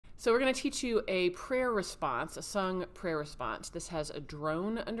So we're going to teach you a prayer response, a sung prayer response. This has a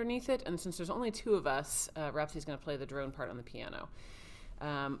drone underneath it, and since there's only two of us, Rhapsody's going to play the drone part on the piano.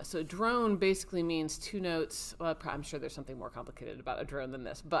 So drone basically means two notes. Well, I'm sure there's something more complicated about a drone than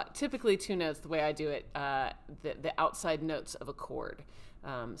this, but typically two notes, the way I do it, the outside notes of a chord.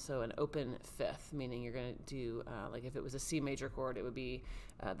 So an open fifth, meaning you're going to do, like if it was a C major chord, it would be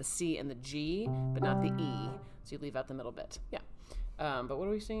the C and the G, but not the E. So you leave out the middle bit. Yeah. But what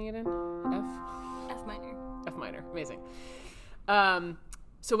are we singing it in? F? F minor. F minor. Amazing.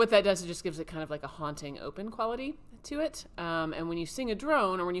 So what that does, it just gives it kind of like a haunting open quality to it. And when you sing a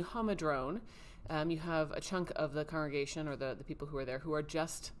drone or when you hum a drone, you have a chunk of the congregation or the people who are there who are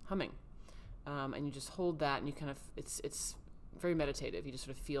just humming. And you just hold that and you kind of, it's very meditative. You just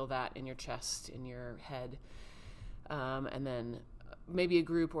sort of feel that in your chest, in your head. And then maybe a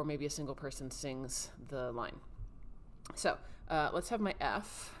group or maybe a single person sings the line. So let's have my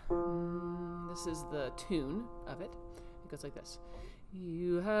F. This is the tune of it. It goes like this.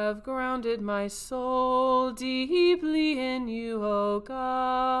 You have grounded my soul deeply in you, O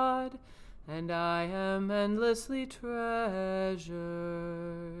God, and I am endlessly treasured.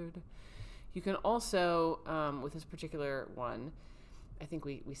 You can also, with this particular one, I think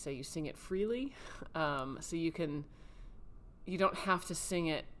we say you sing it freely. So you don't have to sing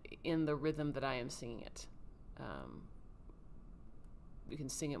it in the rhythm that I am singing it. You can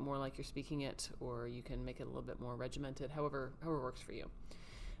sing it more like you're speaking it, or you can make it a little bit more regimented, however works for you.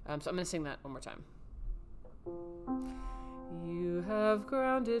 So I'm going to sing that one more time. You have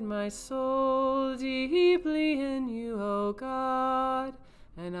grounded my soul deeply in you, O God,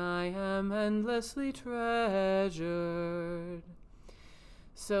 and I am endlessly treasured.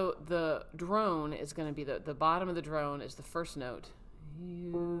 So the drone is going to be the bottom of the drone is the first note.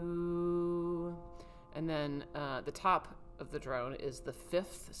 You. And then the top of the drone is the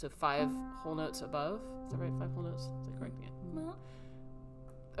fifth, so 5 whole notes above. Is that right? 5 whole notes? Is that correct? Yeah. Well.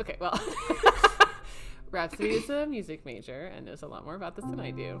 Okay, well. Rhapsody is a music major and knows a lot more about this than I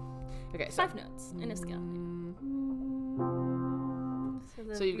do. Okay, so 5 notes in a scale.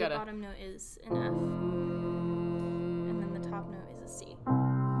 So you've got the bottom note is an F, and then the top note is a C.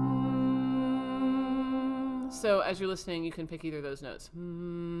 So as you're listening, you can pick either of those notes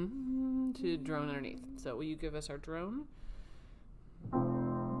to drone underneath. So will you give us our drone?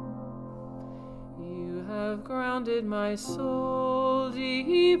 You have grounded my soul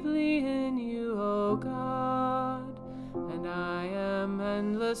deeply in you, O God, and I am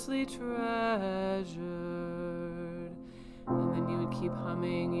endlessly treasured. And then you would keep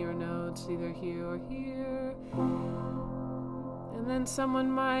humming your notes either here or here. And then someone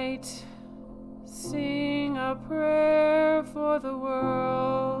might sing a prayer for the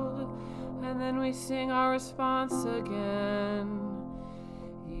world, and then we sing our response again.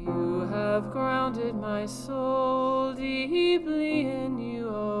 You have grounded my soul deeply in you,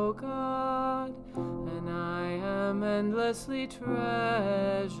 O God, and I am endlessly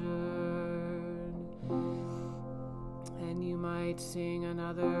treasured. And you might sing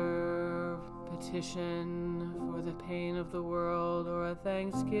another petition for the pain of the world or a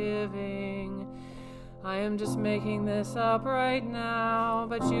thanksgiving. I am just making this up right now,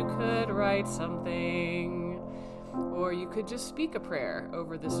 but you could write something. Or you could just speak a prayer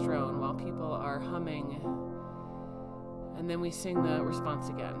over this drone while people are humming. And then we sing the response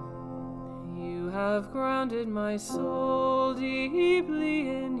again. You have grounded my soul deeply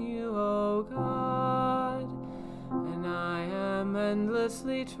in you, O God, and I am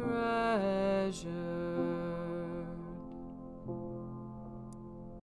endlessly treasured.